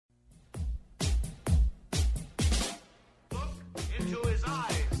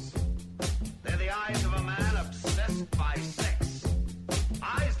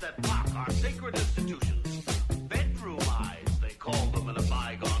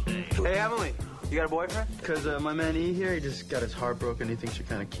Hey, Emily, you got a boyfriend? Because my man E here, he just got his heart broken. He thinks you're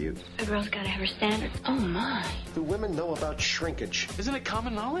kind of cute. A girl's got to have her standards. Oh, my. Do women know about shrinkage? Isn't it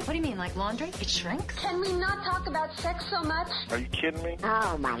common knowledge? What do you mean, like laundry? It shrinks? Can we not talk about sex so much? Are you kidding me?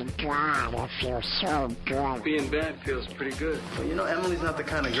 Oh, my God, it feels so good. Being bad feels pretty good. But you know, Emily's not the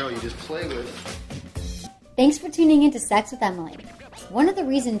kind of girl you just play with. Thanks for tuning in to Sex with Emily. One of the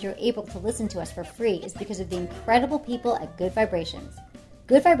reasons you're able to listen to us for free is because of the incredible people at Good Vibrations.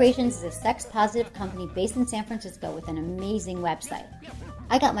 Good Vibrations is a sex-positive company based in San Francisco with an amazing website.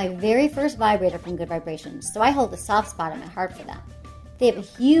 I got my very first vibrator from Good Vibrations, so I hold a soft spot in my heart for them. They have a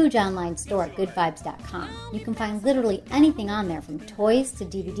huge online store at goodvibes.com. You can find literally anything on there, from toys to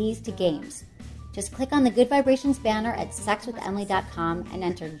DVDs to games. Just click on the Good Vibrations banner at sexwithemily.com and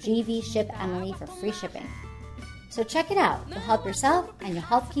enter GVShipEmily for free shipping. So check it out. You'll help yourself and you'll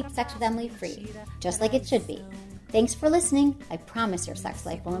help keep Sex with Emily free, just like it should be. Thanks for listening. I promise your sex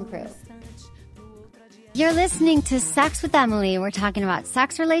life will improve. You're listening to Sex with Emily. We're talking about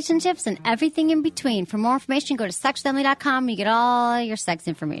sex, relationships, and everything in between. For more information, go to sexwithemily.com. You get all your sex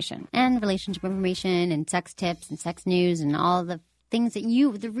information and relationship information and sex tips and sex news and all the things that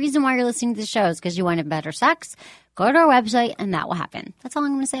the reason why you're listening to the show is because you wanted better sex. Go to our website and that will happen. That's all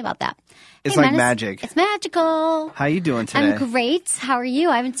I'm going to say about that. It's Hey, like Menace, magic. It's magical. How you doing today? I'm great. How are you?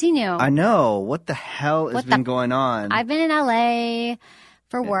 I haven't seen you. I know. What the hell has been going on? I've been in LA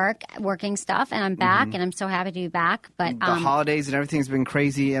for work, working stuff, and I'm back, and I'm so happy to be back. But the holidays and everything's been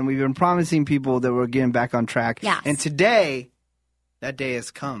crazy, and we've been promising people that we're getting back on track. Yes. And today, that day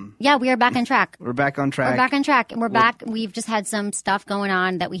has come. Yeah, we are back on track. We're back on track. We're back on track, and we're back. We've just had some stuff going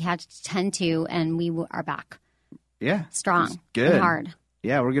on that we had to tend to, and we are back. Yeah. Strong. Good. And hard.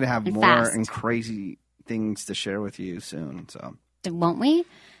 Yeah, we're going to have And more fast. and crazy things to share with you soon. So, Won't we?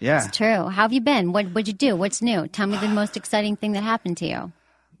 yeah. It's true. How have you been? What'd you do? What's new? Tell me the most exciting thing that happened to you.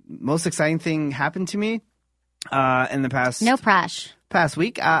 Most exciting thing happened to me in the past No press. past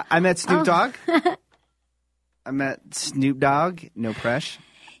week. I met Snoop Dogg. I met Snoop Dogg. No press.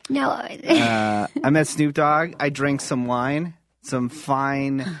 No. I met Snoop Dogg. I drank some wine, some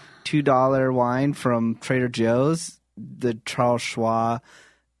fine $2 wine from Trader Joe's, the Charles Schwab,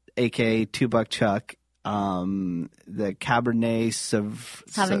 a.k.a. $2 Chuck, the Cabernet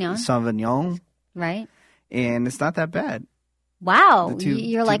Sauvignon, Right? and it's not that bad. Wow. Too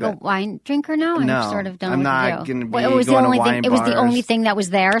You're like bad. a wine drinker now? No, I sort of don't I'm know what not to do. gonna be Well, it was the going to only wine thing. It was the bars. only thing that was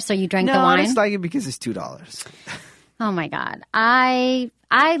there, so you drank No, the I wine? just like it because it's $2. Oh my God. I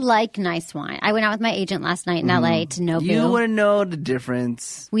like nice wine. I went out with my agent last night in LA to Nobu. You wouldn't know the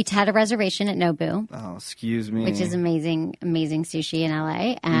difference. We had a reservation at Nobu, Oh, excuse me. which is amazing, amazing sushi in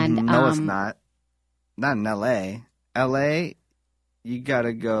LA. And No, it's not. Not in L.A. L.A., you got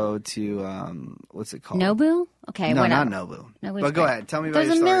to go to, what's it called? Nobu? Okay, No, whatever. not Nobu. Nobu's But go great. ahead. Tell me about There's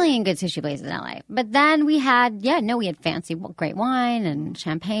your a story. million good sushi places in LA. But then we had fancy, great wine and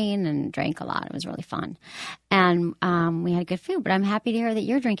champagne and drank a lot. It was really fun. And we had good food. But I'm happy to hear that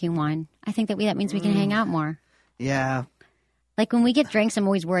you're drinking wine. I think that means we can hang out more. Yeah. Like when we get drinks, I'm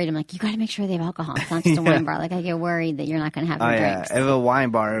always worried. I'm like, you got to make sure they have alcohol. It's not just a wine bar. Like I get worried that you're not going to have Oh, your yeah. drinks. If a wine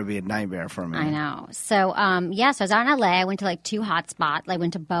bar, it would be a nightmare for me. I know. So, so I was out in LA. I went to like 2 hot spots. I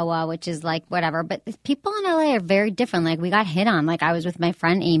went to Boa, which is like whatever. But the people in LA are very different. Like we got hit on. Like I was with my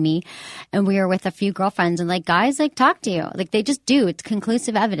friend Amy and we were with a few girlfriends and like guys like talk to you. Like they just do. It's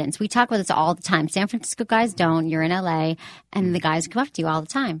conclusive evidence. We talk about this all the time. San Francisco guys don't. You're in LA and the guys come up to you all the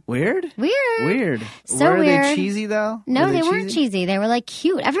time. Weird? Weird. So Were weird. they cheesy, though? No, Were they weren't cheesy. They were like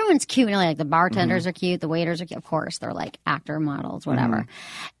cute. Everyone's cute. You know, like the bartenders are cute. The waiters are cute. Of course, they're like actor models, whatever.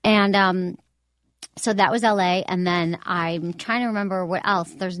 And so that was LA. And then I'm trying to remember what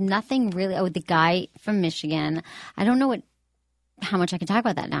else. There's nothing really. Oh, the guy from Michigan. I don't know how much I can talk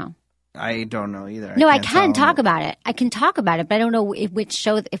about that now. I don't know either. No, I can't can tell. talk about it. I can talk about it, but I don't know which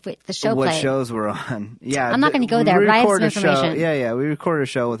show, if the show What played. shows we're on. Yeah. I'm not gonna go we there, but I have record some a show. information. Yeah. We recorded a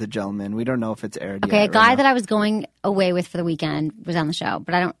show with a gentleman. We don't know if it's aired Okay, yet. a guy that I was going away with for the weekend was on the show,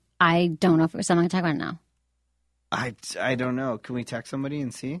 but I don't know if it was something I can talk about it now. I don't know. Can we text somebody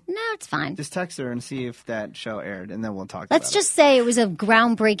and see? No, it's fine. Just text her and see if that show aired, and then we'll talk Let's about just say it was a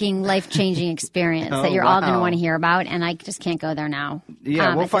groundbreaking, life-changing experience Oh, that you're all going to wow. want to hear about, and I just can't go there now. it.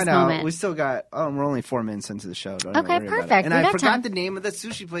 Yeah, we'll at find this out. moment. We still got, we're only 4 minutes into the show. Don't even Okay, worry about it. perfect. And We I got forgot time. the name of the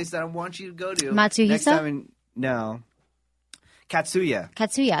sushi place that I want you to go to. Matsuhisa? Next time no. Katsuya.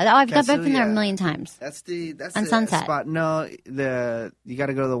 Katsuya. Oh, I've been there a Katsuya. million times. That's the On Sunset. spot. No, you got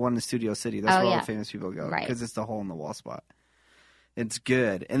to go to the one in Studio City. That's Oh, where all yeah. the famous people go Right. because it's the hole in the wall spot. It's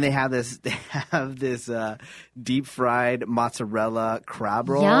good, and they have this deep fried mozzarella crab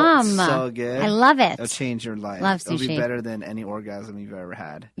roll. Yum. It's so good. I love it. It'll change your life. Love It'll be sushi. better than any orgasm you've ever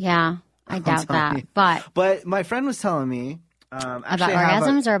had. Yeah, I doubt that. you. But my friend was telling me about actually, I have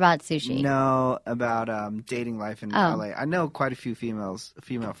orgasms or about sushi? No, about dating life in LA. I know quite a few female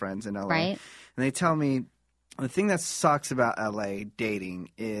friends in LA, Right. and they tell me the thing that sucks about LA dating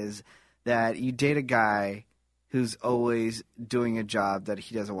is that you date a guy who's always doing a job that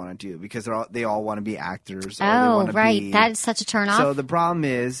he doesn't want to do because they all want to be actors. Or they Oh, want to right. be, That is such a turnoff. So the problem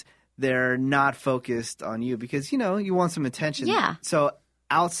is they're not focused on you because, you want some attention. Yeah. So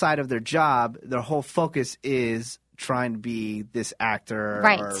outside of their job, their whole focus is trying to be this actor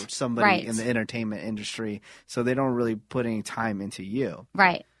Right. or somebody in the entertainment industry. So they don't really put any time into you.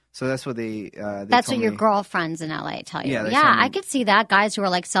 Right. So that's what they That's told what your me. girlfriends in LA tell you. Yeah, they Yeah, tell me- I could see that. Guys who are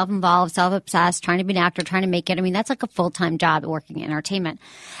like self-involved, self-obsessed, trying to be an actor, trying to make it. I mean, that's like a full-time job working in entertainment.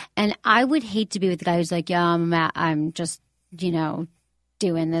 And I would hate to be with the guy who's like, yeah, I'm just,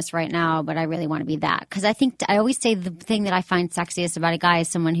 doing this right now, but I really want to be that. Because I always say the thing that I find sexiest about a guy is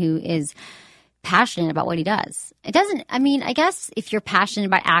someone who is passionate about what he does. I guess if you're passionate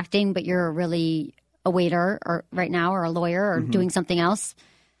about acting, but you're really a waiter or right now or a lawyer or doing something else,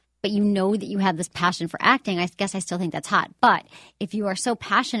 but you know that you have this passion for acting, I guess I still think that's hot. But if you are so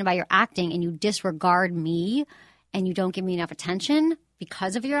passionate about your acting and you disregard me and you don't give me enough attention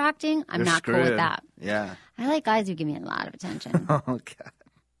because of your acting, I'm You're not screwed. cool with that. Yeah. I like guys who give me a lot of attention. Oh, God.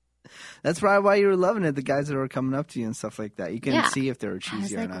 That's probably why you were loving it, the guys that were coming up to you and stuff like that. You can Yeah. see if they were I cheesy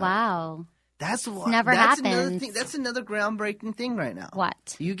was or like, not. wow. That's what never Another happens. thing, that's another groundbreaking thing right now.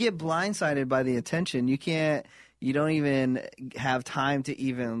 What? You get blindsided by the attention. You don't even have time to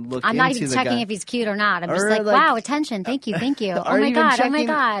even look I'm into not even the checking guy. if he's cute or not. I'm just Or, like, like- wow, attention. Thank you. Thank you. Or Oh my even God. Oh my checking-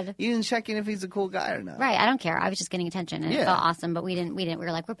 God. Even checking if he's a cool guy or not. Right. I don't care. I was just getting attention and it Yeah. felt awesome, but we didn't. We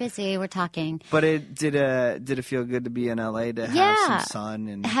were like, we're busy. We're talking. But it did it feel good to be in LA to have Yeah. some sun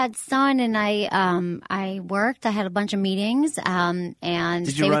and I had sun and I worked. I had a bunch of meetings and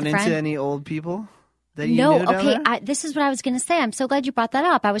did stayed you with run a into friend. any old people that you No, knew down okay. there? This is what I was going to say. I'm so glad you brought that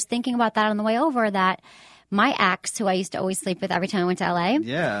up. I was thinking about that on the way over. That my ex, who I used to always sleep with every time I went to LA,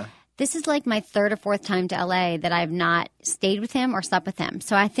 Yeah. this is like my third or fourth time to LA that I've not stayed with him or slept with him.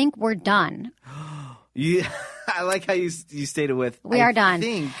 So I think we're done. I like how you stated with. We I are done.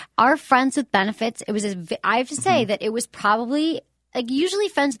 think- Our friends with benefits. It was. I have to say that it was probably like usually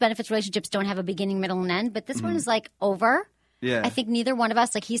friends with benefits relationships don't have a beginning, middle, and end, but this one is like over. Yeah. I think neither one of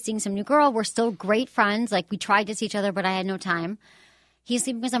us, like he's seeing some new girl. We're still great friends. Like we tried to see each other, but I had no time. He's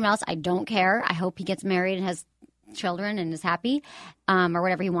sleeping with someone else. I don't care. I hope he gets married and has children and is happy or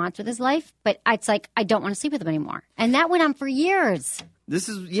whatever he wants with his life. But it's like I don't want to sleep with him anymore. And that went on for years. This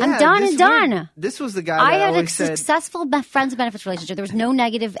is I'm done this and done. weird- This was the guy I that had a always said, successful friends with benefits relationship. There was no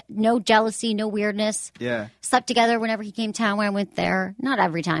negative, no jealousy, no weirdness. yeah. Slept together whenever he came to town when I went there. Not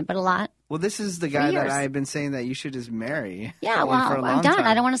every time, but a lot. Well, this is the guy that years. I've been saying that you should just marry. Yeah, for a well, I'm long done. time.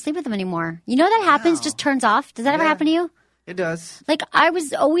 I don't want to sleep with him anymore. You know that happens, just turns off. Does that ever Yeah. happen to you? It does. Like, I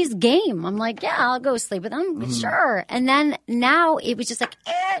was always game. I'm like, yeah, I'll go sleep with him. Mm-hmm. Sure. And then now it was just like,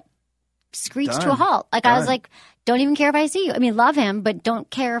 screech to a Done. halt. Like, I was Done. like, don't even care if I see you. I mean, love him, but don't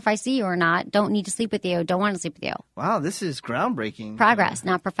care if I see you or not. Don't need to sleep with you. Don't want to sleep with you. Wow, this is groundbreaking. Progress,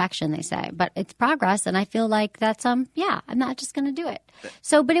 not perfection, they say. But it's progress. And I feel like that's, I'm not just going to do it.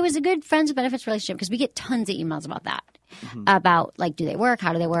 So, but it was a good friends with benefits relationship because we get tons of emails about that. About like, do they work?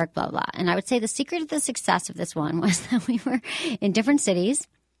 How do they work? Blah, blah. And I would say the secret of the success of this one was that we were in different cities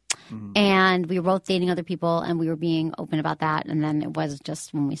and we were both dating other people and we were being open about that. And then it was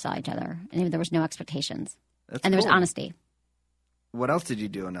just when we saw each other and there was no expectations That's and there was cool. honesty. What else did you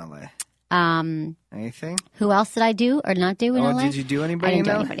do in LA? Anything? Who else did I do or not do in LA? Did you do I anybody didn't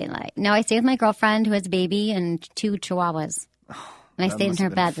do in LA? anybody in LA. No, I stayed with my girlfriend who has a baby and 2 chihuahuas. And I that stayed in must her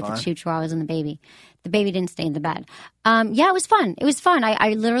have been bed with fun. the 2 chihuahuas and the baby. The baby didn't stay in the bed. Yeah, it was fun. It was fun. I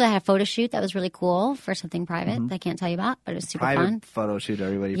literally had a photo shoot that was really cool for something private that I can't tell you about, but it was super Private fun. photo shoot,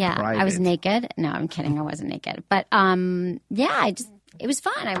 everybody. Yeah, private. I was naked. No, I'm kidding. I wasn't naked. But yeah, it was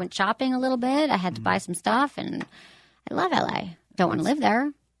fun. I went shopping a little bit. I had to buy some stuff, and I love LA. Don't want to live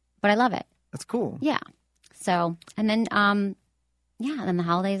there, but I love it. That's cool. Yeah. So, and then, then the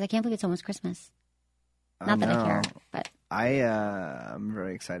holidays. I can't believe it's almost Christmas. Not that I care, but. I'm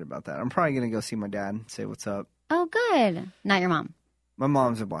very excited about that. I'm probably going to go see my dad and say what's up. Oh, good. Not your mom. My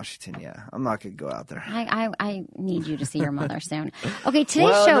mom's in Washington, yeah. I'm not going to go out there. I need you to see your mother soon. Okay,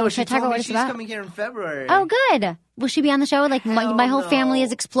 today's show. Should I talk about what it's she's about? coming here in February. Oh, good. Will she be on the show? Like my whole no. family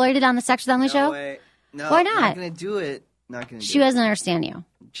is exploited on the Sex with Emily show? Way. No, Why not? Not going to do it. Not going to do She it. doesn't understand you.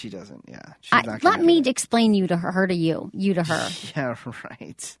 She doesn't. Yeah. She's not gonna Let me get it. explain you to her to you to her. Yeah,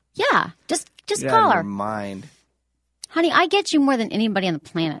 right. Yeah, just Get call out of her. your mind. Honey, I get you more than anybody on the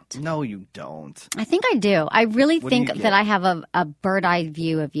planet. No, you don't. I think I do. I really What do you think get? that I have a bird-eye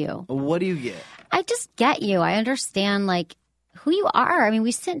view of you. What do you get? I just get you. I understand, like, who you are. I mean,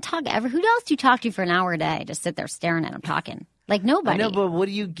 we sit and talk. Who else do you talk to for an hour a day? Just sit there staring at them talking. Like, nobody. I know, but what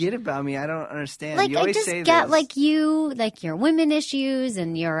do you get about me? I don't understand. Like, you I always just say get, this. like, your women issues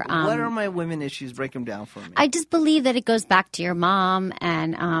and your... What are my women issues? Break them down for me. I just believe that it goes back to your mom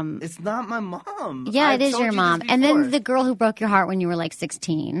and... It's not my mom. Yeah, I've it is told your you mom. this And then before. the girl who broke your heart when you were like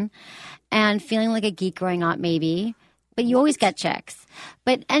 16 and feeling like a geek growing up, maybe. But you always get chicks.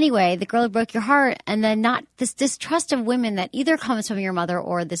 But anyway, the girl who broke your heart and then not this distrust of women that either comes from your mother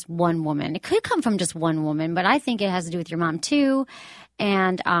or this one woman. It could come from just one woman, but I think it has to do with your mom too.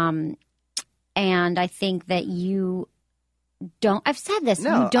 And I think that you don't, I've said this,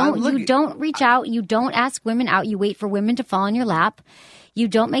 No, you don't reach out, you don't ask women out, you wait for women to fall in your lap. You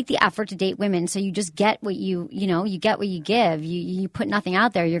don't make the effort to date women, so you just get what you get what you give. You put nothing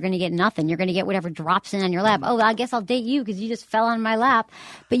out there, you're going to get nothing. You're going to get whatever drops in on your lap. Oh, well, I guess I'll date you because you just fell on my lap.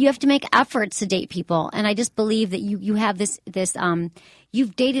 But you have to make efforts to date people, and I just believe that you have this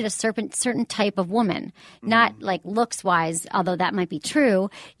you've dated a certain type of woman, not like looks wise, although that might be true.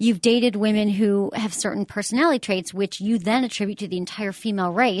 You've dated women who have certain personality traits, which you then attribute to the entire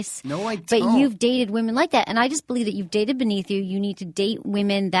female race. No, I But don't. you've dated women like that. And I just believe that you've dated beneath you. You need to date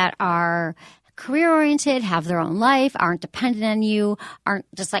women that are career oriented, have their own life, aren't dependent on you, aren't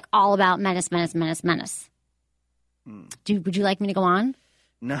just like all about menace. Would you like me to go on?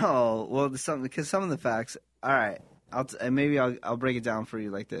 No, well, because some of the facts. All right, I'll break it down for you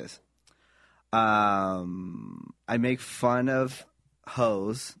like this. I make fun of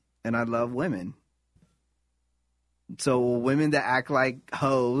hoes, and I love women. So women that act like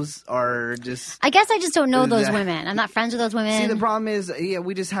hoes are just. I guess I just don't know those That- women. I'm not friends with those women. See, the problem is,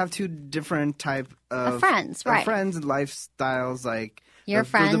 we just have two different type of friends, right. Friends and lifestyles. Like Your the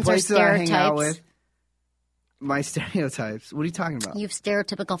friends are places I hang out stereotypes. with. My stereotypes. What are you talking about? You have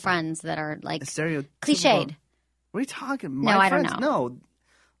stereotypical friends that are like Stereotypical. cliched, What are you talking? No, I don't friends, know. No,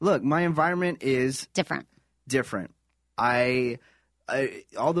 look, my environment is different. I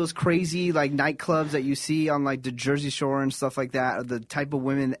all those crazy like nightclubs that you see on like the Jersey Shore and stuff like that, or the type of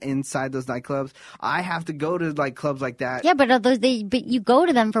women inside those nightclubs. I have to go to like clubs like that. Yeah, but but you go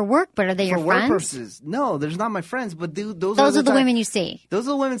to them for work. But are they for your work friends? purposes. No, there's not my friends, but those Those are the type- women you see. Those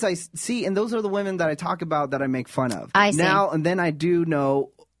are the women I see, and those are the women that I talk about that I make fun of. I see. Now and then I do know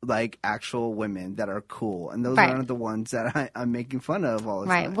like actual women that are cool, and those Right. aren't the ones that I'm making fun of all the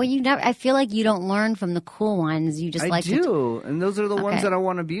Right. time. Well, you never. I feel like you don't learn from the cool ones. You just I like to. do, and those are the ones Okay. that I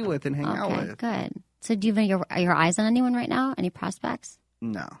want to be with and hang out Okay, with. good. So, do you have your eyes on anyone right now? Any prospects?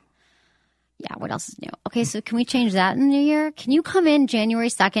 No. Yeah. What else is new? Okay, so can we change that in the new year? Can you come in January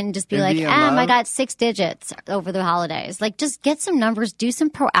 2nd and just be And like, be in I love? got 6 digits over the holidays. Like, just get some numbers, do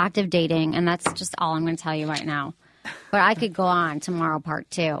some proactive dating, and that's just all I'm going to tell you right now. But I could go on tomorrow, part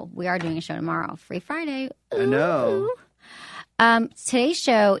 2. We are doing a show tomorrow, Free Friday. I know. Today's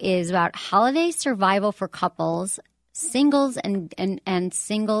show is about holiday survival for couples, singles and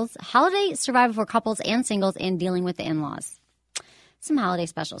singles, holiday survival for couples and singles, and dealing with the in-laws. Some holiday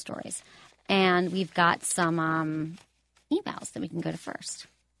special stories. And we've got some emails that we can go to first.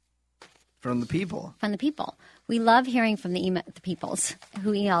 From the people. From the people. We love hearing from the peoples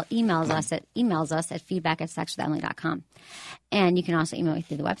who emails us at feedback@sexwithemily.com. And you can also email me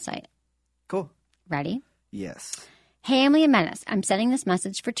through the website. Cool. Ready? Yes. Hey, Emily and Menace. I'm sending this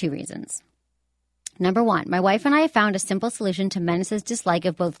message for 2 reasons. Number 1, my wife and I have found a simple solution to Menace's dislike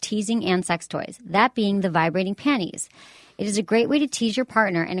of both teasing and sex toys, that being the vibrating panties. It is a great way to tease your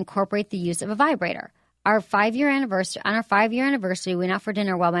partner and incorporate the use of a vibrator. On our 5-year anniversary, we went out for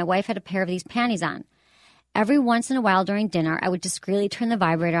dinner while my wife had a pair of these panties on. Every once in a while during dinner, I would discreetly turn the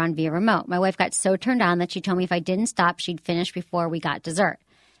vibrator on via remote. My wife got so turned on that she told me if I didn't stop, she'd finish before we got dessert.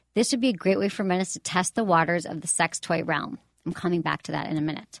 This would be a great way for Menace to test the waters of the sex toy realm. I'm coming back to that in a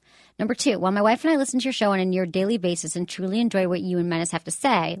minute. Number 2, while my wife and I listen to your show on a near daily basis and truly enjoy what you and Menace have to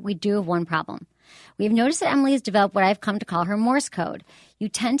say, we do have one problem. We have noticed that Emily has developed what I've come to call her Morse code. You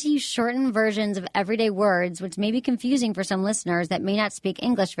tend to use shortened versions of everyday words, which may be confusing for some listeners that may not speak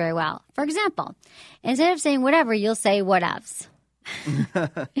English very well. For example, instead of saying whatever, you'll say whatevs.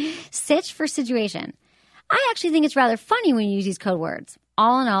 Sitch for situation. I actually think it's rather funny when you use these code words.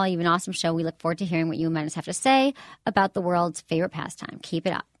 All in all, you have an awesome show. We look forward to hearing what you and Menace have to say about the world's favorite pastime. Keep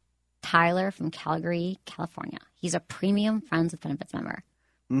it up. Tyler from Calgary, California. He's a premium Friends with Benefits member.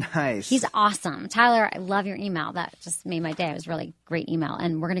 Nice. He's awesome. Tyler, I love your email. That just made my day. It was a really great email.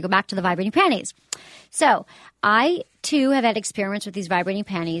 And we're going to go back to the vibrating panties. So I, too, have had experiments with these vibrating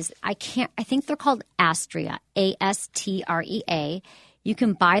panties. I think they're called Astrea, Astrea. You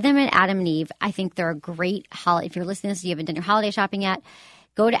can buy them at Adam and Eve. I think they're a great holiday. If you're listening to this and you haven't done your holiday shopping yet,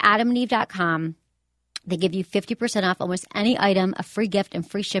 go to adamandeve.com. They give you 50% off almost any item, a free gift, and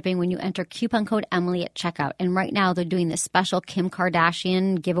free shipping when you enter coupon code Emily at checkout. And right now they're doing this special Kim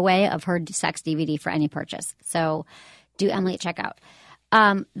Kardashian giveaway of her sex DVD for any purchase. So do Emily at checkout.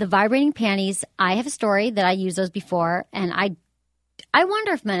 The vibrating panties, I have a story that I used those before, and I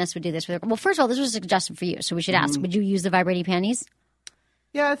wonder if Menace would do this with her. Well, first of all, this was a suggestion for you, so we should ask. Would you use the vibrating panties?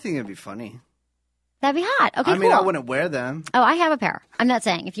 Yeah, I think it'd be funny. That'd be hot. Okay, I mean, cool. I wouldn't wear them. Oh, I have a pair. I'm not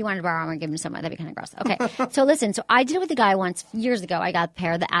saying. If you wanted to borrow them or give them to someone, that'd be kind of gross. Okay. So listen, I did it with a guy once, years ago. I got a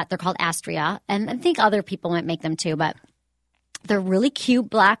pair. They're called Astrea. And I think other people might make them too, but they're really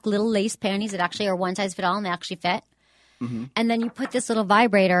cute black little lace panties that actually are one size fit all and they actually fit. Mm-hmm. And then you put this little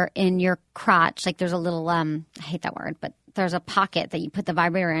vibrator in your crotch. Like there's a little, I hate that word, but there's a pocket that you put the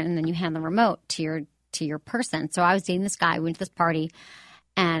vibrator in and then you hand the remote to your person. So I was dating this guy. We went to this party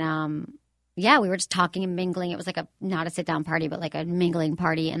and, yeah, we were just talking and mingling. It was like not a sit-down party, but like a mingling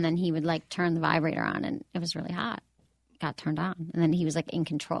party. And then he would like turn the vibrator on and it was really hot. Got turned on. And then he was like in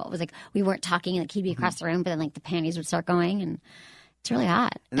control. It was like we weren't talking, like he'd be across the room, but then like the panties would start going and it's really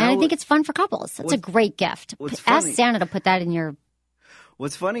hot. And I think it's fun for couples. It's a great gift. Ask Santa to put that in your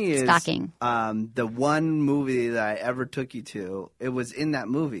What's funny is stocking. The one movie that I ever took you to, it was in that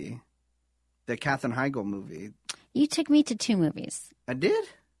movie, the Katherine Heigl movie. You took me to 2 movies. I did?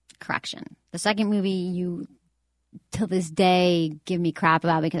 Correction. The second movie you, till this day, give me crap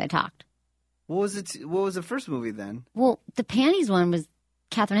about because I talked. What was it? What was the first movie then? Well, the panties one was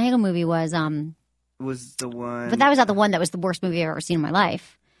Katherine Heigl movie was was the one, but that was not the one that was the worst movie I've ever seen in my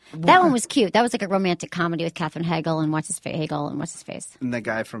life. What? That one was cute. That was like a romantic comedy with Katherine Heigl and what's his face, and the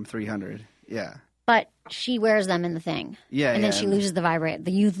guy from 300. Yeah. But she wears them in the thing. Yeah. And then she loses the vibrate.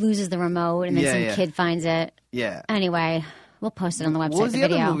 The youth loses the remote, and then some kid finds it. Yeah. Anyway. We'll post it on the website. What was the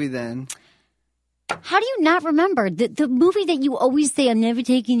video. other movie then? How do you not remember? The movie that you always say, I'm never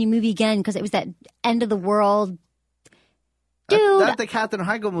taking your movie again because it was that end of the world. Dude. That the Katherine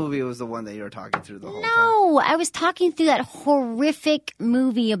Heigl movie was the one that you were talking through the whole time. No, I was talking through that horrific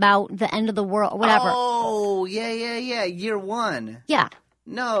movie about the end of the world, whatever. Oh, yeah. Year one. Yeah.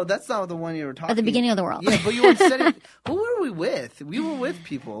 No, that's not the one you were talking. At the beginning of the world. Yeah, but you were setting. Who were we with? We were with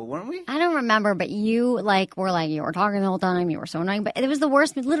people, weren't we? I don't remember, but you were talking the whole time. You were so annoying, but it was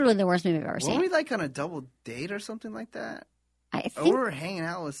literally the worst movie I've ever seen. Were we like on a double date or something like that? I think or we were hanging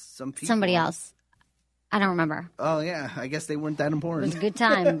out with some people. Somebody else. I don't remember. Oh yeah, I guess they weren't that important. It was a good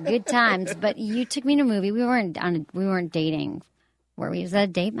time, good times. But you took me to a movie. We weren't dating. Were we? Was that a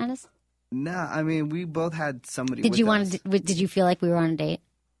date, Menace? No, I mean we both had somebody. Did you feel like we were on a date?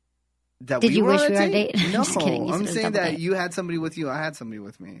 Did you wish we were on a date? No, I'm just kidding. I'm saying that you had somebody with you. I had somebody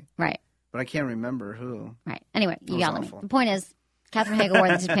with me. Right. But I can't remember who. Right. Anyway, you got me. Awful. The point is, Katherine Heigl wore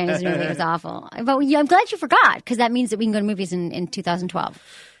these panties in the movie. It was awful. But I'm glad you forgot because that means that we can go to movies in 2012.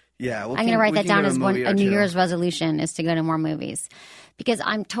 Yeah, I'm going to write that down as a New Year's resolution is to go to more movies because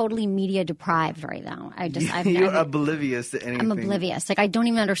I'm totally media deprived right now. You're oblivious to anything. I'm oblivious. Like I don't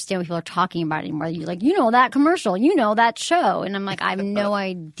even understand what people are talking about anymore. You're like, that commercial, that show, and I'm like, I have no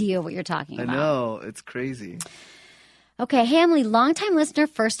idea what you're talking about. I know, it's crazy. Okay, hey Emily, longtime listener,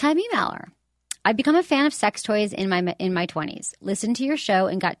 first time emailer. I've become a fan of sex toys in my 20s. Listened to your show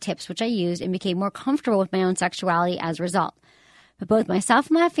and got tips which I used and became more comfortable with my own sexuality as a result. But both myself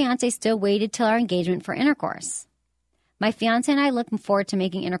and my fiance still waited till our engagement for intercourse. My fiance and I looking forward to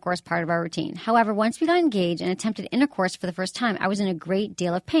making intercourse part of our routine. However, once we got engaged and attempted intercourse for the first time, I was in a great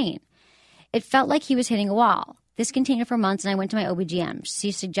deal of pain. It felt like he was hitting a wall. This continued for months, and I went to my OBGYN.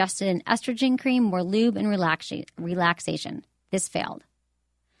 She suggested an estrogen cream, more lube, and relaxation. This failed.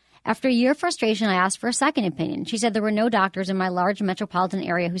 After a year of frustration, I asked for a second opinion. She said there were no doctors in my large metropolitan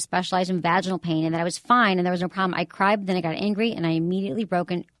area who specialized in vaginal pain and that I was fine and there was no problem. I cried, but then I got angry, and I immediately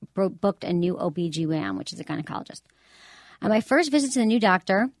booked a new OBGYN, which is a gynecologist. On my first visit to the new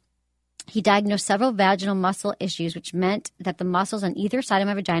doctor, he diagnosed several vaginal muscle issues, which meant that the muscles on either side of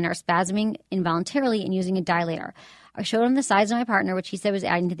my vagina are spasming involuntarily and using a dilator. I showed him the size of my partner, which he said was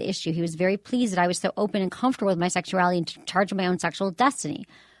adding to the issue. He was very pleased that I was so open and comfortable with my sexuality and in charge of my own sexual destiny.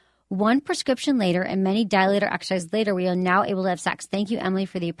 One prescription later and many dilator exercises later, we are now able to have sex. Thank you, Emily,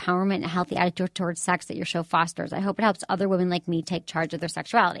 for the empowerment and healthy attitude towards sex that your show fosters. I hope it helps other women like me take charge of their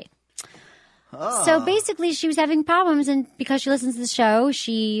sexuality. Oh. So basically, she was having problems, and because she listens to the show,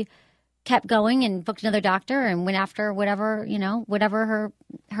 she kept going and booked another doctor and went after whatever her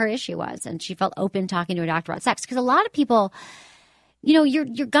her issue was, and she felt open talking to a doctor about sex. Because a lot of people, you know, you're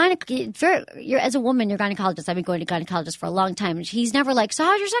as a woman, you're gynecologist. I've been going to gynecologist for a long time, and he's never like, so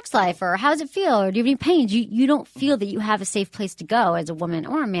how's your sex life, or how does it feel, or do you have any pains? You don't feel that you have a safe place to go as a woman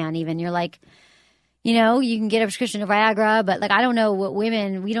or a man. Even you're like, you know, you can get a prescription of Viagra, but like I don't know what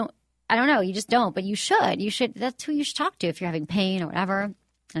women I don't know. You just don't, but you should. You should. That's who you should talk to if you're having pain or whatever.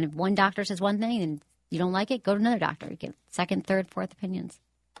 And if one doctor says one thing and you don't like it, go to another doctor. You get second, third, fourth opinions.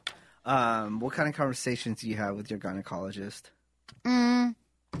 What kind of conversations do you have with your gynecologist?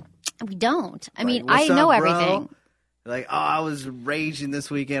 We don't. I mean, What's I know up, bro? everything. Like, oh, I was raging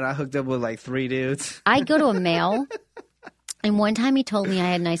this weekend. I hooked up with like 3 dudes. I go to a male, and one time he told me I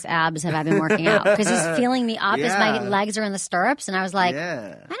had nice abs if I've been working out because he's feeling me up as my legs are in the stirrups, and I was like,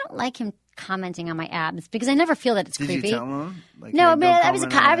 I don't like him commenting on my abs because I never feel that it's creepy. Did you tell him? Like, no, hey, but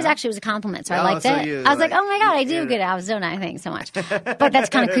it was a compliment, so I liked it. I was like, oh my God, I do have good abs, don't I? Thanks so much. But that's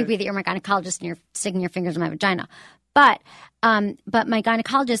kind of creepy that you're my gynecologist and you're sticking your fingers in my vagina. But my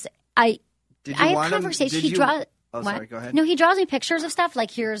gynecologist, I had conversations. He draws. Oh, sorry, go ahead. No, he draws me pictures of stuff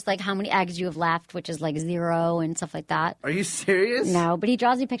like here's like how many eggs you have left, which is like 0 and stuff like that. Are you serious? No, but he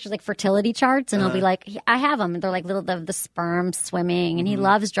draws me pictures like fertility charts, and he'll be like, I have them. They're like little the sperm swimming, and he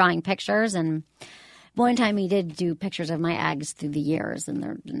loves drawing pictures. And one time he did do pictures of my eggs through the years,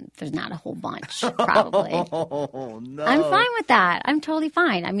 and there's not a whole bunch, probably. Oh, no. I'm fine with that. I'm totally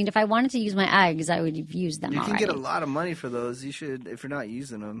fine. I mean, if I wanted to use my eggs, I would have used them already. You can get a lot of money for those. You should, if you're not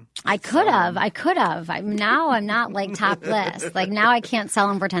using them. I could have. Now I'm not like top list. Like now I can't sell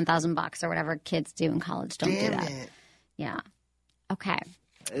them for $10,000 or whatever kids do in college. Don't do that. It. Yeah. Okay.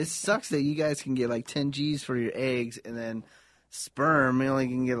 It sucks that you guys can get like 10 G's for your eggs, and then sperm, you only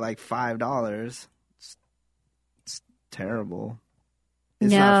can get like $5. It's terrible.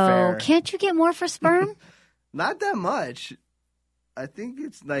 It's not fair. Can't you get more for sperm? Not that much. I think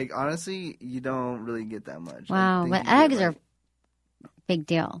it's like, honestly, you don't really get that much. Wow, but eggs are big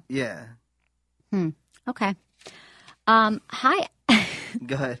deal. Yeah. Okay. Hi.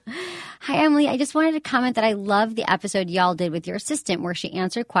 Go ahead. Hi, Emily. I just wanted to comment that I love the episode y'all did with your assistant where she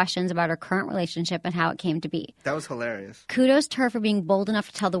answered questions about her current relationship and how it came to be. That was hilarious. Kudos to her for being bold enough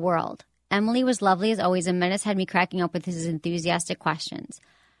to tell the world. Emily was lovely as always, and Menace had me cracking up with his enthusiastic questions.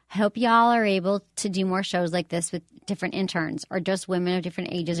 I hope y'all are able to do more shows like this with different interns or just women of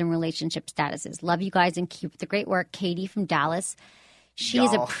different ages and relationship statuses. Love you guys and keep up the great work. Katie from Dallas. She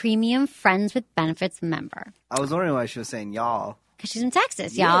is a premium Friends with Benefits member. I was wondering why she was saying y'all. Because she's in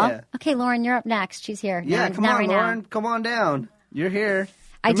Texas, y'all. Yeah. Okay, Lauren, you're up next. She's here. Yeah, no, come not on, right Lauren. now. Come on down. You're here.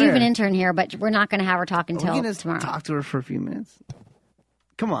 I do have an intern here, but we're not going to have her talk until We're gonna tomorrow. talk to her for a few minutes.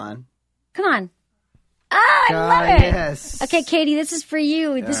 Come on. Come on. Oh, I love it. Yes. Okay, Katie, this is for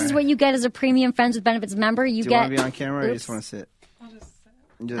you. This is what you get as a premium Friends with Benefits member. You Do you get. want to be on camera or you just want to sit? I'll just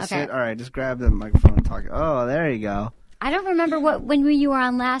sit. Just Okay. sit? All right, just grab the microphone and talk. Oh, there you go. I don't remember when you were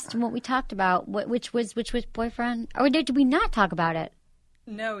on last and what we talked about. Which was boyfriend? Or did we not talk about it?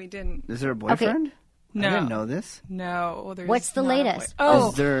 No, we didn't. Is there a boyfriend? No. I didn't know this. No. There's What's the not a latest? Oh,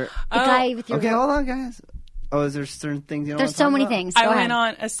 Is there... The guy with your. Okay, hold on, guys. Oh, is there certain things you don't There's want to so talk many about? things. Go I ahead. went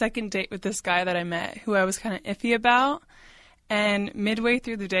on a second date with this guy that I met who I was kind of iffy about. And midway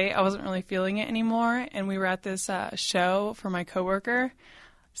through the date, I wasn't really feeling it anymore. And we were at this show for my coworker.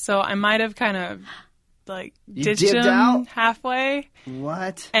 So I might have kind of like ditched dipped him out? halfway.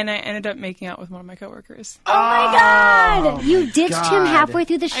 What? And I ended up making out with one of my coworkers. Oh my God! You ditched him halfway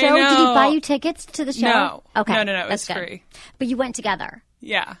through the show. know. Did he buy you tickets to the show? No. Okay. No, it that's was good. free. But you went together.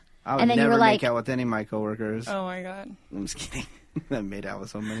 Yeah. I would And then you never were like- make out with any of my coworkers. Oh my God. I'm just kidding. I made out with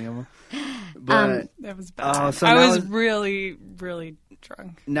so many of them. But That was bad. so I now was is- really, really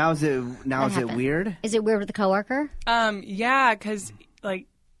drunk. now is it happened. weird? Is it weird with the coworker? Yeah, because like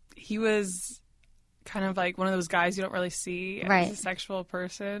he was kind of like one of those guys you don't really see Right. as a sexual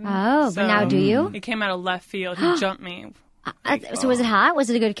person. Oh, but now do you? It came out of left field. He jumped me. So was it hot? Was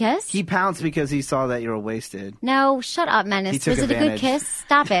it a good kiss? He pounced because he saw that you were wasted. No, shut up, Menace. He took Was it a good advantage. kiss?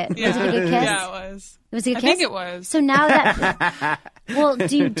 Stop it. Yeah. Was it a good kiss? Yeah, it was. It was a good I kiss? think it was. So now that, well,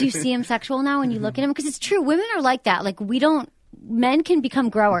 do you see him sexual now when you look at him? Because it's true, women are like that. Like men can become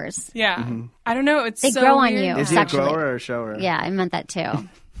growers. Yeah. I don't know. It's They so grow on weird. you. Is he Sexually. a grower or a shower? Yeah, I meant that too.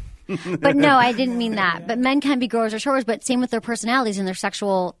 But no, I didn't mean that. But men can be growers or showers, but same with their personalities and their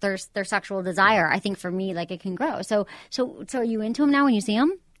sexual desire. I think for me, like it can grow. So are you into him now when you see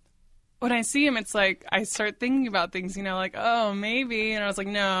him? When I see him, it's like I start thinking about things, like, oh, maybe. And I was like,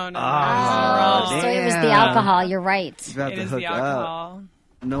 no. So it was the Damn. alcohol. You're right. He's about It to is hook the up. alcohol.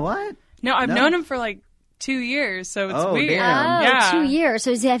 No what? No, I've No. known him for like 2 years, so it's Oh, weird. damn. Oh, Yeah. 2 years.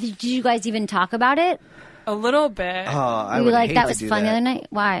 So did you guys even talk about it? A little bit. Oh, I Were you would like, hate that to was do fun that. the other night?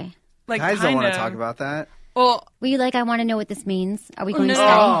 Why? Like, Guys don't kind want of. to talk about that. Well, Were you like, I want to know what this means? Are we going to no, stay?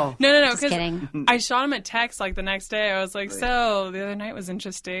 Oh. no. Just kidding. I shot him a text like the next day. I was like, so the other night was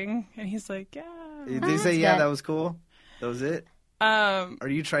interesting. And he's like, yeah. Did they say, that's yeah, good. that was cool? That was it? Or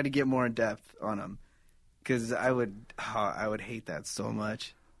you try to get more in depth on him? Because I would hate that so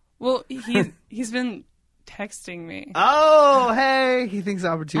much. Well, he's been texting me. Oh, hey, he thinks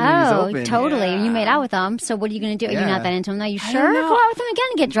opportunity's Oh, open. totally. Yeah. You made out with him, so what are you going to do? Are you Yeah. not that into him now? You I sure? don't know. Go out with him again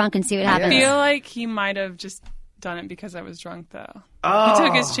and get drunk and see what I happens. feel like he might have just done it because I was drunk, though. Oh. He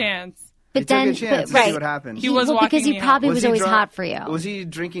took his chance. But He then, took a chance to right. see what happened. He was well, walking because he me out. probably was he always drunk? hot for you. Was he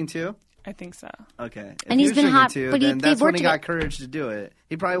drinking too? I think so. Okay. If And he he's was been drinking hot, too, but then they've that's when worked he got together. courage to do it.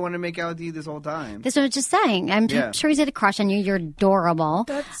 He probably wanted to make out with you this whole time. That's what I was just saying. I'm Yeah. sure he's had a crush on you. You're adorable.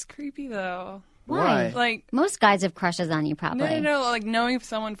 That's creepy, though. Why? Like, Most guys have crushes on you, probably. no. Like, knowing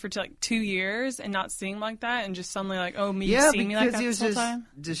someone for like 2 years and not seeing him like that and just suddenly like, oh, me Yeah, seeing me like because that he was this whole time?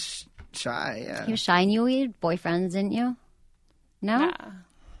 just shy, yeah. He was shy and you had boyfriends, didn't you? No? Nah.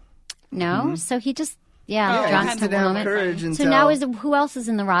 No? So he just, Yeah, drunk he for had the to have moment. courage So until... now who else is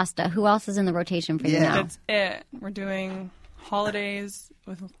in the roster? Who else is in the rotation for you Yeah. now? That's it. We're doing holidays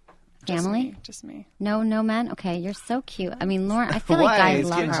with Family? Just me. No men? Okay, you're so cute. I mean, Lauren, I feel Why? like guys It's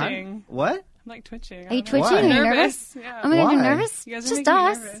love her. Twitching. What? I'm like twitching. Are you I don't know. twitching? Why? Are you Nervous. nervous? Yeah. Oh my god, you're Why? nervous? You guys are Just making me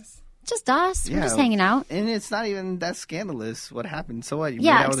us. nervous. Just us. We're Yeah. just hanging out. And it's not even that scandalous. What happened? So what? You made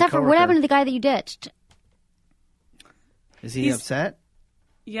Yeah, out with a except for what coworker. happened to the guy that you ditched? Is he He's- upset?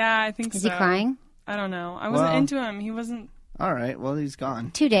 Yeah, I think Is so. he crying? I don't know. I wasn't Well- into him. He wasn't. All right. Well, he's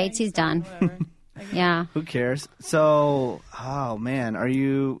gone. 2 dates, he's done. Whatever. Yeah. Who cares? So, oh man,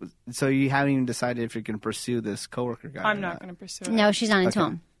 so you haven't even decided if you're going to pursue this coworker guy? I'm not going to pursue it. No, she's not into Okay.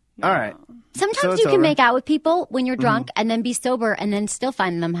 him. All right. Sometimes So it's you can over. make out with people when you're drunk and then be sober and then still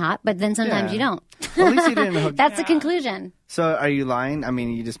find them hot, but then sometimes Yeah. you don't. Well, at least you didn't hook. That's the conclusion. So, are you lying? I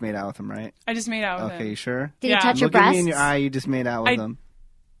mean, you just made out with him, right? I just made out with Okay, him. you sure? Did Yeah. he touch your Look at breasts? me in your eye. You just made out with I- him.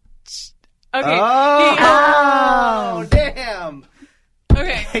 Okay. Oh, damn!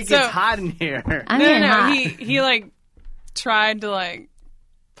 Okay. It So gets hot in here. I'm no. getting hot. He like tried to like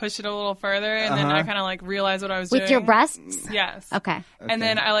push it a little further, and then I kind of like realized what I was doing With your breasts? Yes. Okay. And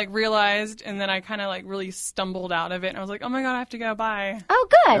then I like realized, and then I kind of like really stumbled out of it, and I was like, "Oh my god, I have to go." Bye. Oh,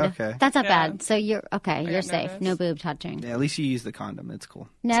 good. Okay. That's not Yeah. bad. So you're okay. You're got safe. nervous. No boob touching. Yeah, at least you used the condom. It's cool.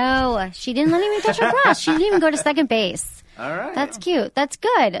 No, she didn't let me touch her breast. She didn't even go to second base. All right. That's cute. That's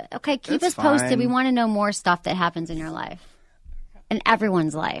good. Okay, keep That's us posted. fine. We want to know more stuff that happens in your life. In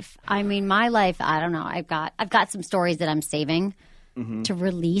everyone's life. I mean, my life, I don't know. I've got some stories that I'm saving to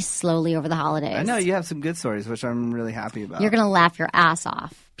release slowly over the holidays. I know you have some good stories, which I'm really happy about. You're going to laugh your ass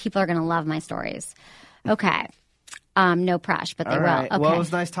off. People are going to love my stories. Okay. No pressure, but they All will. right. Okay. Well, it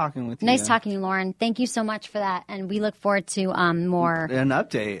was nice talking with you. Nice talking to you, Lauren. Thank you so much for that. And we look forward to more. An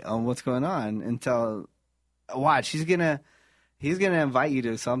update on what's going on until watch. He's gonna invite you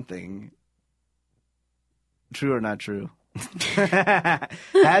to something. True or not true?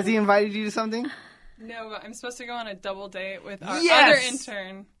 Has he invited you to something? No, but I'm supposed to go on a double date with our Yes! other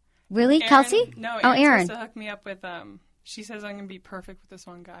intern. Really? Erin. Kelsey? No, Oh, Erin's Erin. supposed to hook me up with She says I'm gonna be perfect with this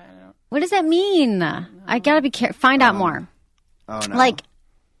one guy. I don't. What does that mean? I got to be careful. Find out more. Oh no. Like,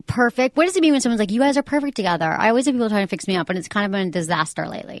 perfect. What does it mean when someone's like, you guys are perfect together? I always have people trying to fix me up, but it's kind of been a disaster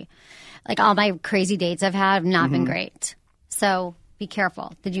lately. Like, all my crazy dates I've had have not been great. So be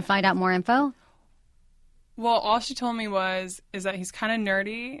careful. Did you find out more info? Well, all she told me is that he's kind of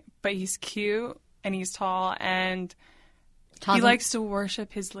nerdy, but he's cute and he's tall and he likes to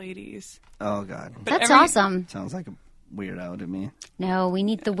worship his ladies. oh god. That's awesome. Sounds like a weirdo to me. No, we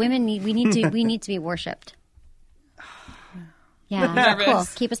need the women. We need to be worshipped. Yeah, Nervous. cool.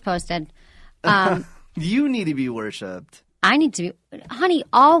 Keep us posted. You need to be worshipped. I need to be, honey.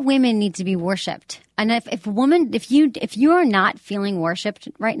 All women need to be worshipped. And if you are not feeling worshipped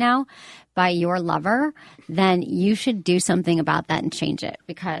right now by your lover, then you should do something about that and change it.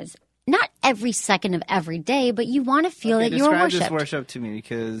 Because not every second of every day, but you want to feel that you're Describe worshipped. this worship to me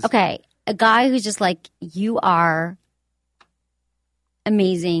because Okay, a guy who's just like, you are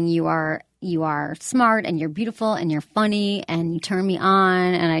amazing. You are smart and you're beautiful and you're funny and you turn me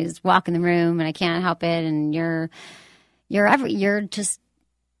on and I just walk in the room and I can't help it and you're just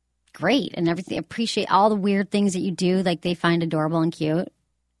great and everything. Appreciate all the weird things that you do, like they find adorable and cute,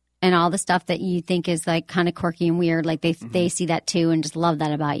 and all the stuff that you think is like kind of quirky and weird, like they see that too and just love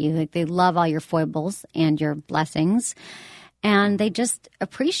that about you. Like they love all your foibles and your blessings, and they just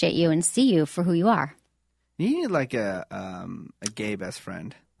appreciate you and see you for who you are. you need like a gay best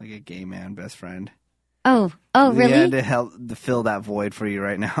friend, like a gay man best friend. Oh, Yeah, really? to help to fill that void for you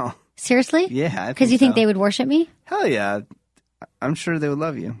right now. Seriously? Yeah, Because you think they would worship me? Hell yeah, I'm sure they would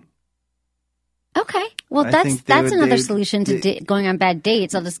love you. Okay. Well, I that's think they would- another they- solution to going on bad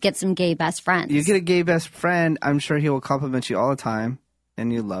dates. I'll just get some gay best friends. You get a gay best friend. I'm sure he will compliment you all the time,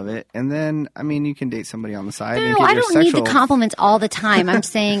 and you love it. And then, I mean, you can date somebody on the side. and No, get I your don't need the sexual- compliments all the time. I'm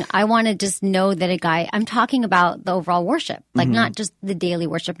saying I want to just know that a guy, I'm talking about the overall worship, like not just the daily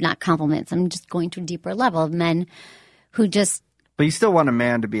worship, not compliments. I'm just going to a deeper level of men who just, But you still want a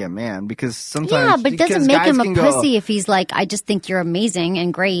man to be a man because sometimes. yeah, but it doesn't because make guys him a can go, pussy if he's like, I just think you're amazing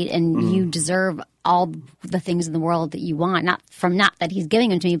and great and you deserve all the things in the world that you want. Not that he's giving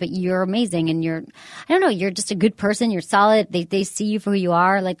them to me, but you're amazing and you're, I don't know, you're just a good person. You're solid. They see you for who you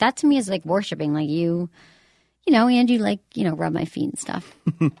are. Like that to me is like worshiping, like you know, and you like, you know, rub my feet and stuff.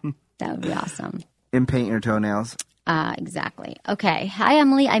 That would be awesome. And paint your toenails. Exactly. Okay. Hi,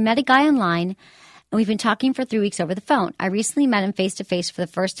 Emily. I met a guy online and we've been talking for 3 weeks over the phone. I recently met him face to face for the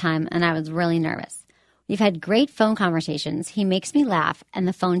first time and I was really nervous. We've had great phone conversations. He makes me laugh and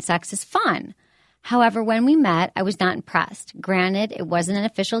the phone sex is fun. However, when we met, I was not impressed. Granted, it wasn't an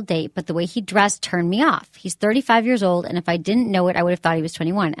official date, but the way he dressed turned me off. He's 35 years old, and if I didn't know it, I would have thought he was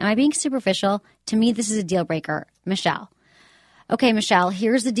 21. Am I being superficial? To me, this is a deal breaker. Michelle. Okay, Michelle,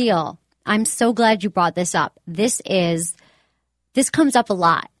 here's the deal. I'm so glad you brought this up. This comes up a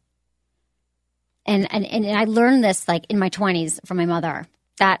lot. And I learned this like in my 20s from my mother.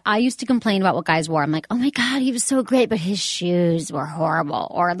 That I used to complain about what guys wore. I'm like, oh my God, he was so great, but his shoes were horrible.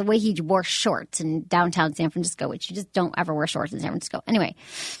 Or the way he wore shorts in downtown San Francisco, which you just don't ever wear shorts in San Francisco. Anyway,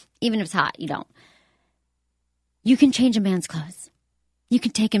 even if it's hot, you don't. You can change a man's clothes. You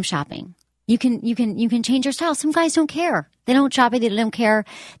can take him shopping. You can change your style. Some guys don't care. They don't shop it. They don't care.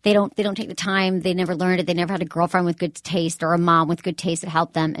 They don't take the time. They never learned it. They never had a girlfriend with good taste or a mom with good taste that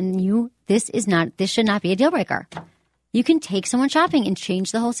helped them. And this should not be a deal breaker. You can take someone shopping and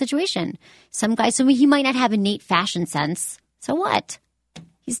change the whole situation. Some guys, he might not have innate fashion sense. So what?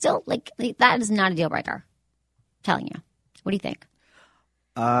 He's still like that is not a deal breaker. I'm telling you. What do you think?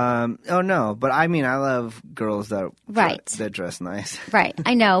 Oh no, but I mean, I love girls that that dress nice. Right,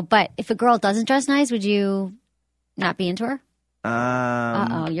 I know. But if a girl doesn't dress nice, would you not be into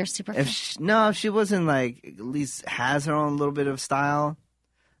her? You're super. If she wasn't like at least has her own little bit of style.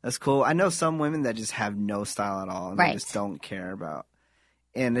 That's cool. I know some women that just have no style at all and they just don't care about.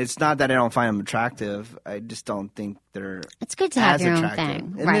 And it's not that I don't find them attractive. I just don't think they're It's good to have as your attractive.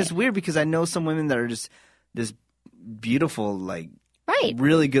 own thing. And it's weird because I know some women that are just beautiful, like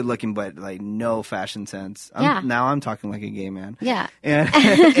really good looking, but like no fashion sense. Now I'm talking like a gay man. Yeah.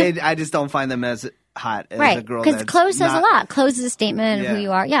 And I just don't find them as hot as a girl. Because clothes says a lot. Clothes is a statement of who Yeah.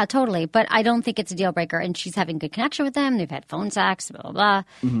 you are. Yeah, totally. But I don't think it's a deal breaker. And she's having good connection with them. They've had phone sex, blah, blah, blah.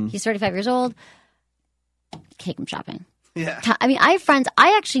 Mm-hmm. He's 35 years old. Take him shopping. Yeah. I mean, I have friends.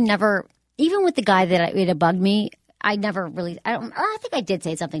 I actually never, even with the guy that it bugged me, I never really, I think I did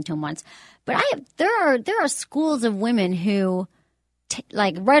say something to him once. But there are schools of women who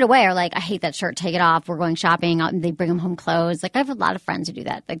like right away are like, I hate that shirt, take it off, we're going shopping, and they bring them home clothes. Like I have a lot of friends who do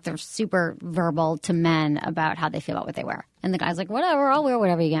that. Like they're super verbal to men about how they feel about what they wear. And the guy's like, whatever, I'll wear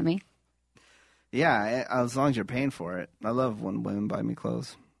whatever you get me. Yeah, as long as you're paying for it. I love when women buy me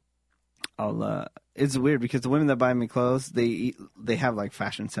clothes. It's weird because the women that buy me clothes, they have like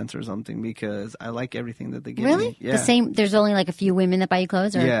fashion sense or something because I like everything that they give Really? me. Yeah. The same, there's only like a few women that buy you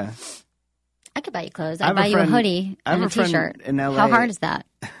clothes? Or? Yeah. I could buy you clothes. I I'd have buy a you a friend- hoodie I have and a a friend t-shirt. in LA. How hard is that?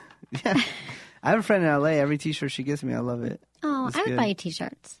 Yeah. I have a friend in LA. Every t-shirt she gives me, I love it. Oh, It's I would good. buy you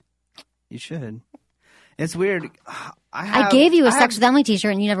t-shirts. You should. It's weird. I gave you a Sex with Emily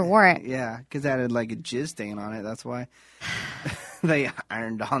t-shirt and you never wore it. Yeah, because that had like a jizz stain on it. That's why they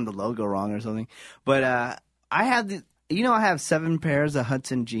ironed on the logo wrong or something. But I have I have 7 pairs of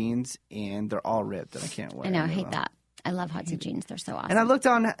Hudson jeans and they're all ripped and I can't wear. I know, I any of hate them. that. I love Hudson jeans. They're so awesome.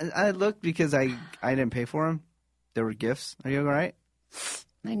 And I looked because I didn't pay for them. They were gifts. Are you all right?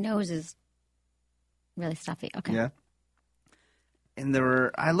 My nose is really stuffy. Okay. Yeah. And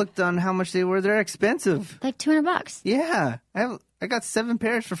I looked on how much they were. They're expensive. Like $200. Yeah. I got 7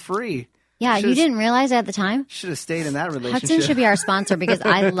 pairs for free. Yeah, you didn't realize that at the time? Should have stayed in that relationship. Hudson should be our sponsor because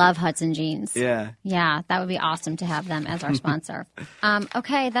I love Hudson jeans. Yeah. Yeah, that would be awesome to have them as our sponsor.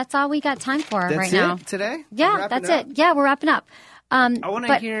 Okay, that's all we got time for That's right it now. today? Yeah, We're that's wrapping it. Yeah, we're wrapping up. I want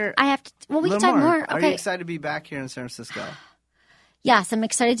to hear. I have to. Well, we a can little talk more. Are Okay. you excited to be back here in San Francisco? Yes, I'm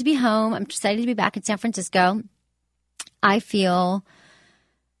excited to be home. I'm excited to be back in San Francisco. I feel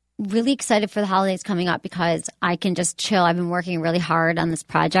really excited for the holidays coming up because I can just chill. I've been working really hard on this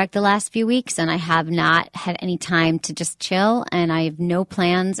project the last few weeks, and I have not had any time to just chill, and I have no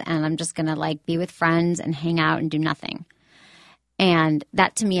plans, and I'm just going to like be with friends and hang out and do nothing. And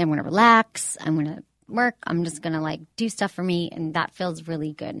that to me, I'm going to relax. I'm going to work. I'm just going to like do stuff for me, and that feels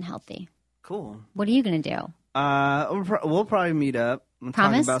really good and healthy. Cool. What are you going to do? We'll probably meet up. I'm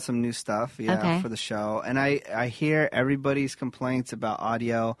talking Promise? about some new stuff, for the show. And I hear everybody's complaints about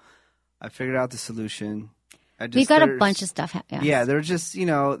audio. I figured out the solution. We got a bunch of stuff. Yeah, they're just,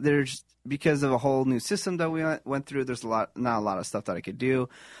 there's because of a whole new system that we went through. There's not a lot of stuff that I could do,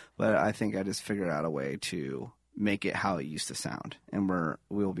 but I think I just figured out a way to make it how it used to sound, and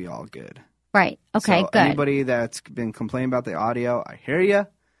we'll be all good. Right. Okay. So good. Anybody that's been complaining about the audio, I hear you.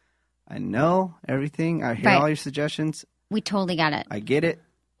 I know everything. I hear all your suggestions. We totally got it. I get it.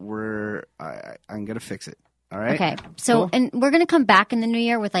 I'm gonna fix it. All right. Okay. So, cool. And we're gonna come back in the new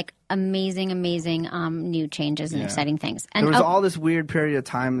year with like amazing new changes and exciting things. And there was all this weird period of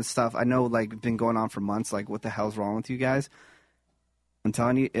time and stuff. I know, like, been going on for months. Like, what the hell's wrong with you guys? I'm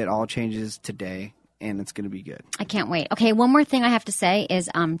telling you, it all changes today, and it's gonna be good. I can't wait. Okay. One more thing I have to say is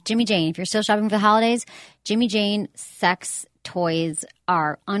Jimmy Jane. If you're still shopping for the holidays, Jimmy Jane sex toys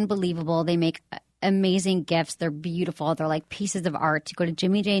are unbelievable. They make amazing gifts. They're beautiful. They're like pieces of art. You go to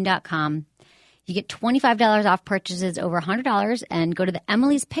jimmyjane.com. You get $25 off purchases over $100, and go to the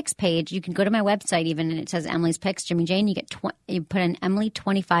Emily's Picks page. You can go to my website even, and it says Emily's Picks, Jimmy Jane. You get you put in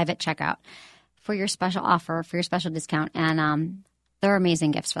Emily25 at checkout for your special offer, for your special discount, and they're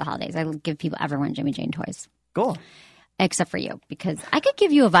amazing gifts for the holidays. I give everyone Jimmy Jane toys. Cool. Except for you, because I could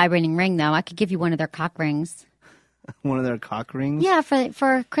give you a vibrating ring, though. I could give you one of their cock rings. One of their cock rings? Yeah,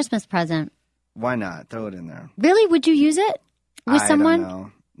 for a Christmas present. Why not? Throw it in there. Really? Would you use it with someone? I don't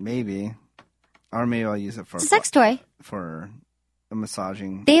know. Maybe. Or maybe I'll use it for it's a sex toy. For a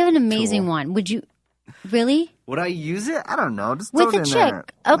massaging. They have an amazing tool. one. Would you? Really? Would I use it? I don't know. Just with throw a it in chick. there.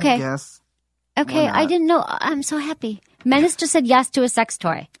 Okay. I guess. Okay. I didn't know. I'm so happy. Menace just said yes to a sex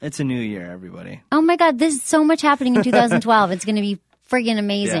toy. It's a new year, everybody. Oh my God. There's so much happening in 2012. It's going to be friggin'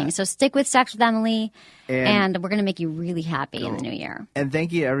 amazing. Yeah. So stick with Sex with Emily, and we're going to make you really happy in the new year. And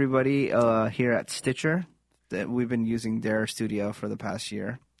thank you to everybody here at Stitcher that we've been using their studio for the past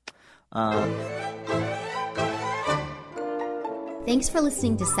year. Thanks for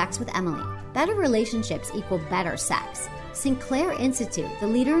listening to Sex with Emily. Better relationships equal better sex. Sinclair Institute, the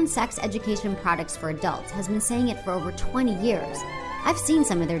leader in sex education products for adults, has been saying it for over 20 years. I've seen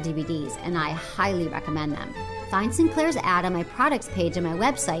some of their DVDs, and I highly recommend them. Find Sinclair's ad on my products page on my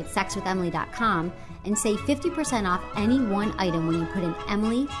website, sexwithemily.com, and save 50% off any one item when you put in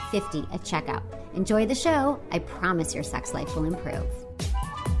Emily50 at checkout. Enjoy the show. I promise your sex life will improve.